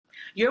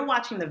You're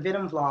watching the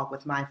Venom vlog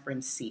with my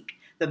friend Seek,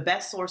 the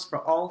best source for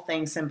all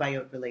things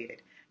symbiote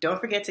related. Don't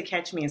forget to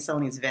catch me in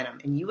Sony's Venom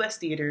in US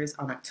theaters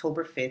on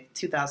October 5th,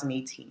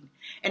 2018.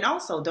 And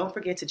also, don't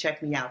forget to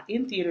check me out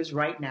in theaters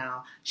right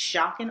now,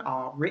 Shock and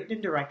Awe, written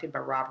and directed by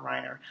Rob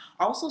Reiner,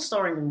 also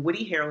starring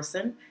Woody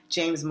Harrelson,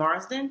 James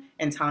Marsden,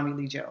 and Tommy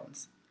Lee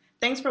Jones.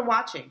 Thanks for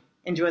watching.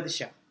 Enjoy the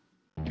show.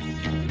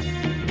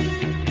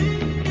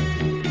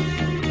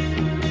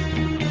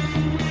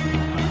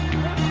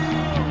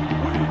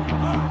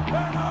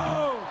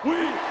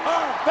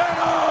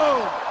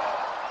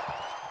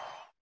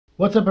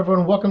 What's up,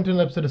 everyone? Welcome to an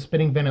episode of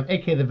Spitting Venom,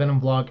 aka the Venom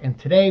Vlog, and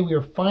today we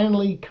are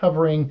finally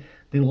covering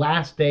the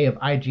last day of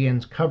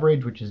IGN's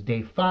coverage, which is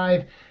day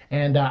 5,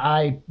 and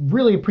I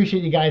really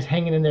appreciate you guys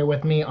hanging in there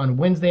with me. On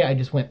Wednesday, I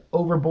just went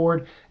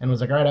overboard and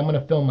was like, all right, I'm going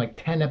to film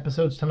like 10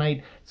 episodes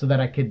tonight so that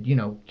I could,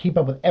 keep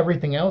up with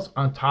everything else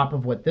on top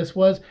of what this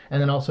was,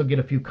 and then also get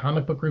a few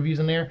comic book reviews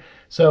in there.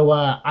 So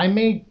I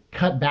may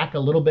cut back a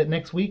little bit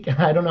next week.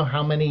 I don't know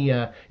how many,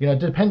 it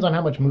depends on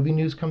how much movie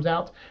news comes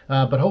out,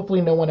 but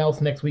hopefully no one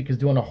else next week is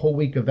doing a whole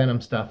week of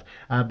Venom stuff,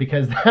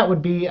 because that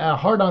would be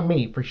hard on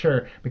me for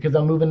sure, because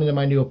I'm moving into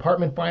my new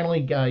apartment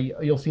finally.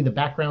 You'll see the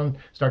background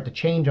start to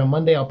change on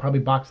Monday. I'll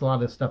probably box a lot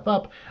of this stuff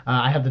up.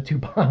 I have the 2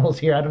 bottles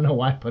here. I don't know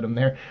why I put them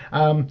there.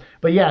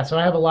 But yeah, so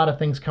I have a lot of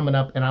things coming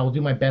up, and I will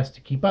do my best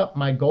to keep up.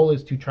 My goal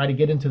is to try to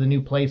get into the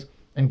new place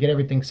and get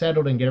everything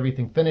settled and get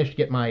everything finished,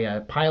 get my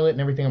pilot and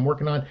everything I'm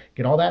working on,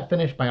 get all that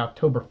finished by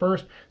October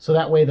 1st, so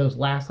that way those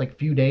last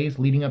few days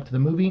leading up to the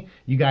movie,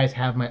 you guys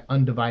have my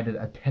undivided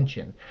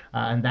attention,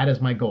 and that is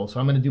my goal. So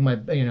I'm going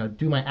to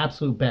do my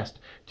absolute best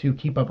to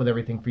keep up with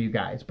everything for you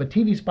guys. But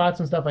TV spots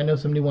and stuff, I know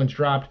some new ones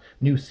dropped,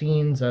 new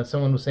scenes.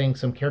 Someone was saying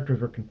some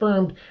characters were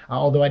confirmed,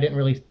 although I didn't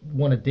really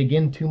want to dig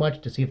in too much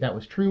to see if that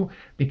was true,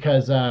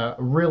 because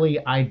really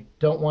I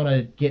don't want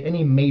to get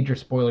any major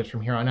spoilers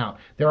from here on out.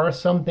 There are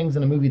some things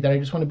in the movie that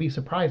I just want to be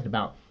surprised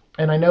about.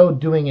 And I know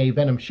doing a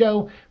Venom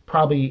show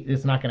probably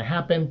is not going to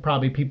happen.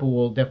 Probably people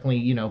will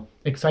definitely,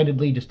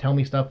 excitedly just tell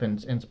me stuff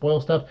and spoil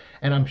stuff.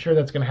 And I'm sure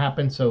that's going to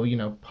happen. So,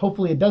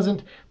 hopefully it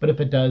doesn't. But if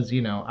it does,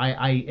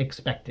 I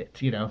expect it,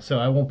 so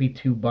I won't be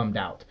too bummed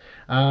out.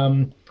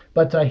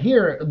 But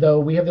here,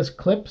 though, we have this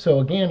clip. So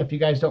again, if you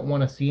guys don't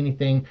want to see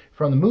anything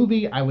from the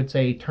movie, I would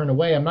say turn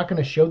away. I'm not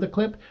going to show the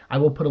clip. I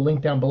will put a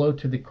link down below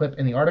to the clip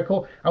in the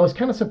article. I was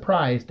kind of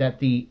surprised at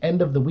the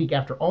end of the week,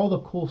 after all the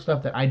cool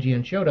stuff that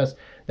IGN showed us,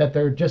 that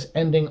they're just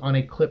ending on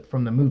a clip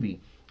from the movie.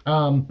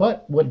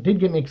 But what did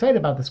get me excited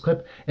about this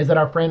clip is that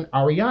our friend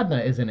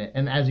Ariadne is in it.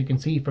 And as you can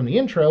see from the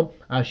intro,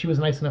 she was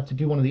nice enough to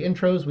do one of the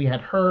intros. We had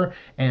her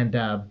and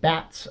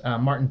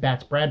Martin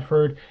Batts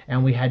Bradford,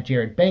 and we had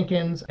Jared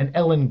Bankins and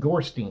Ellen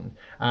Gorstein.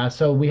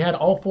 So we had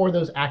all 4 of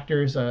those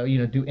actors,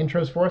 do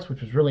intros for us,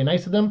 which was really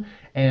nice of them.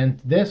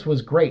 And this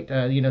was great,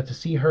 to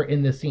see her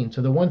in this scene.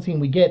 So the one scene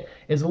we get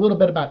is a little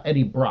bit about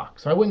Eddie Brock.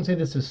 So I wouldn't say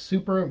this is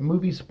super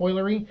movie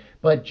spoilery,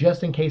 but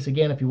just in case,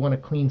 again, if you want a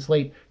clean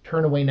slate,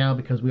 turn away now,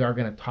 because we are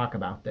going to talk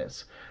about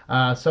this.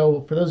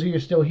 So for those of you who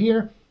are still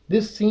here,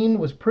 this scene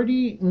was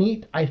pretty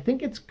neat. I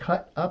think it's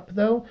cut up,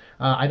 though.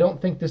 I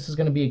don't think this is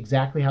going to be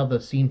exactly how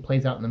the scene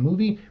plays out in the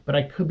movie, but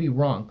I could be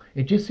wrong.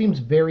 It just seems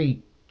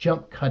very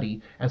jump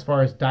cutty as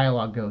far as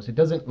dialogue goes. It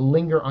doesn't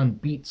linger on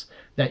beats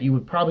that you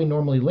would probably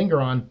normally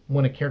linger on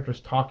when a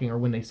character's talking or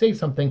when they say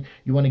something.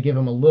 You want to give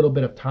them a little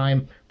bit of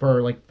time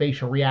for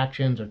facial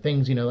reactions or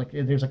things,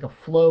 there's a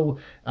flow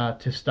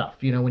to stuff,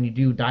 when you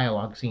do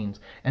dialogue scenes.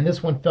 And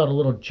this one felt a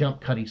little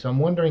jump cutty. So I'm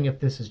wondering if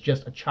this is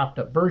just a chopped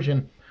up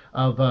version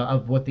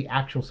of what the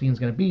actual scene is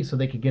going to be, so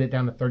they could get it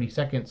down to 30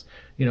 seconds,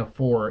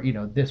 for,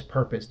 this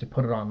purpose, to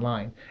put it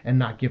online and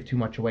not give too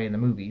much away in the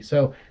movie.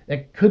 So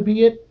that could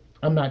be it.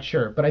 I'm not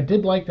sure, but I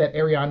did like that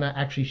Ariadne,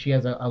 actually, she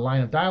has a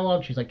line of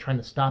dialogue. She's trying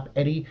to stop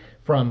Eddie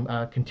from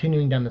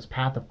continuing down this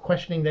path of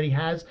questioning that he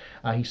has.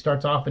 He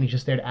starts off and he's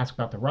just there to ask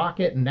about the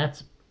rocket, and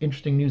that's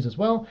interesting news as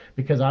well,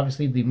 because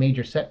obviously the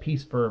major set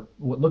piece for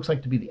what looks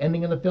like to be the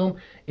ending of the film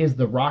is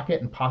the rocket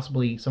and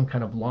possibly some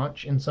kind of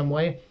launch in some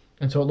way.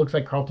 And so it looks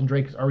like Carlton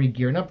Drake is already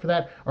gearing up for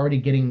that, already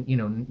getting,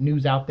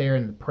 news out there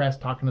in the press,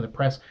 talking to the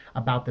press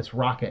about this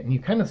rocket. And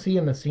you kind of see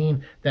in the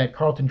scene that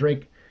Carlton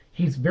Drake,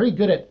 he's very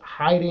good at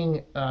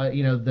hiding,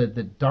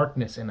 the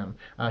darkness in him.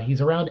 He's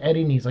around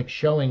Eddie and he's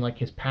showing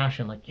his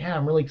passion. Yeah,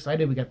 I'm really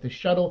excited. We got this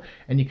shuttle,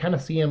 and you kind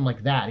of see him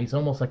like that. He's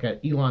almost like an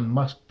Elon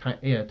Musk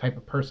type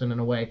of person in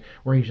a way,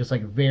 where he's just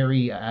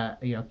very,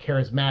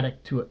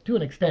 charismatic to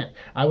an extent.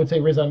 I would say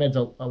Riz Ahmed's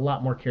a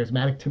lot more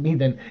charismatic to me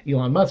than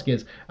Elon Musk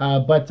is.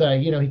 But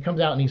he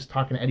comes out and he's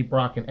talking to Eddie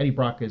Brock, and Eddie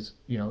Brock is,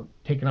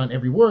 taking on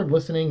every word,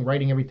 listening,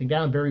 writing everything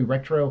down. Very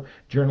retro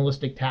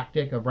journalistic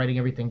tactic of writing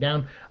everything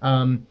down.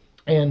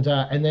 And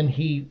then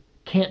he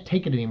can't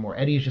take it anymore.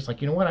 Eddie is just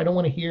like, you know what? I don't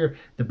want to hear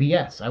the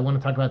BS. I want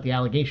to talk about the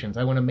allegations.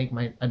 I want to make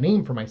a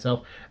name for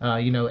myself.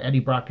 Eddie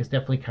Brock is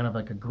definitely kind of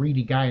like a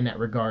greedy guy in that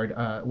regard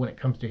when it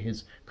comes to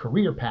his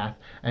career path,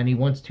 and he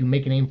wants to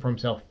make a name for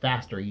himself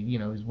faster.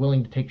 He's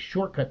willing to take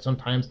shortcuts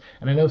sometimes,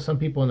 and I know some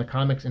people in the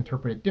comics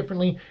interpret it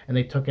differently, and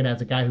they took it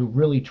as a guy who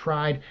really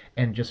tried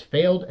and just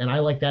failed, and I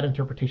like that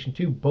interpretation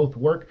too. Both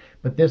work,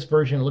 but this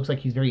version, it looks like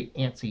he's very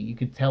antsy. You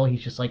could tell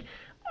he's just like,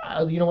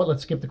 you know what,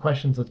 let's skip the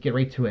questions, let's get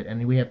right to it.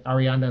 And we have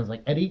Ariadne is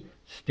like, Eddie,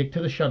 stick to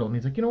the shuttle. And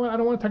he's like, you know what, I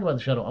don't want to talk about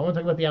the shuttle, I want to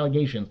talk about the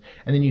allegations.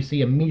 And then you see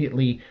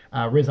immediately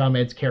Riz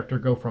Ahmed's character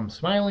go from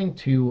smiling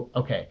to,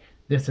 okay,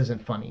 this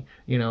isn't funny.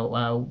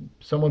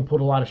 Someone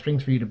pulled a lot of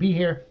strings for you to be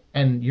here,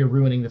 and you're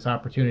ruining this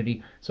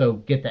opportunity, so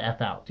get the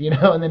F out.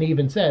 And then he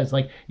even says,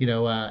 like,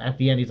 at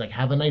the end, he's like,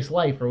 have a nice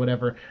life or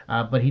whatever,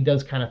 but he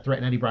does kind of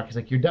threaten Eddie Brock. He's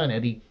like, you're done,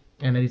 Eddie.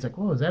 And then he's like,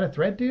 whoa, is that a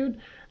threat,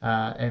 dude?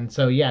 And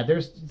so, yeah,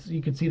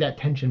 you can see that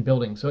tension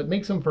building. So it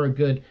makes him for a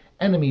good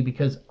enemy,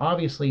 because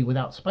obviously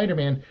without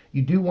Spider-Man,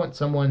 you do want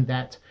someone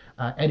that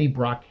Eddie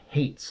Brock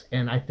hates.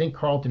 And I think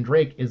Carlton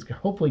Drake is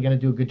hopefully going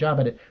to do a good job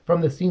at it. From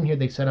the scene here,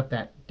 they set up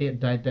that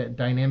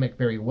dynamic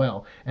very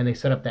well. And they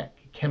set up that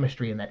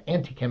chemistry and that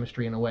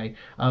anti-chemistry in a way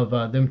of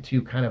them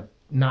to kind of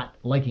not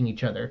liking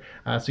each other.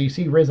 So you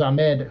see Riz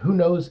Ahmed, who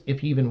knows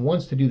if he even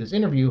wants to do this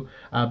interview,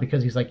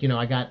 because he's like,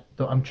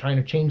 I'm trying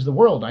to change the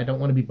world. I don't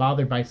want to be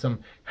bothered by some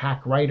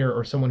hack writer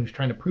or someone who's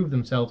trying to prove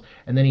themselves.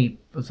 And then he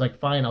was like,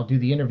 fine, I'll do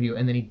the interview.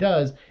 And then he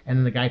does, and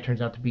then the guy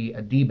turns out to be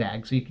a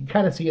D-bag. So you can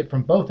kind of see it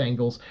from both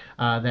angles,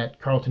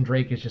 that Carlton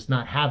Drake is just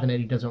not having it.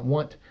 He doesn't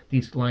want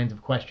these lines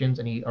of questions,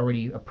 and he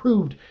already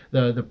approved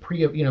the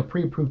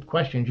pre-approved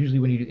questions. Usually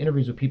when you do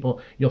interviews with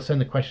people, you'll send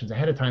the questions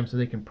ahead of time so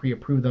they can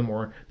pre-approve them,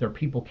 or their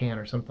people can,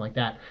 or something like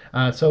that.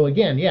 So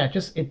again, yeah,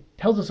 it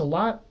tells us a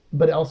lot,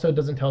 but it also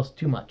doesn't tell us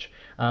too much.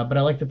 But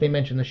I like that they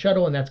mentioned the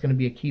shuttle, and that's going to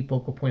be a key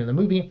focal point of the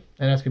movie,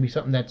 and that's going to be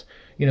something that's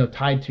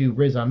tied to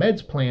Riz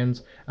Ahmed's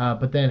plans.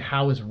 But then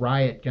how is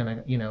Riot going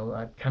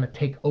to kind of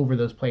take over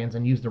those plans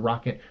and use the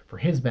rocket for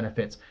his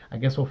benefits? I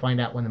guess we'll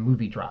find out when the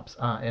movie drops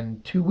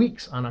in 2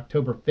 weeks on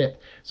October 5th.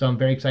 So I'm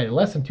very excited.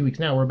 Less than 2 weeks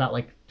now. We're about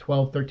like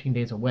 12, 13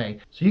 days away.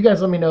 So you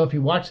guys let me know if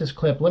you watch this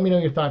clip. Let me know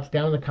your thoughts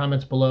down in the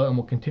comments below, and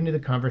we'll continue the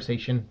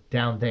conversation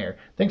down there.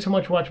 Thanks so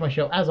much for watching my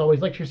show. As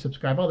always, like, share,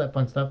 subscribe, all that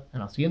fun stuff,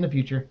 and I'll see you in the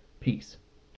future. Peace.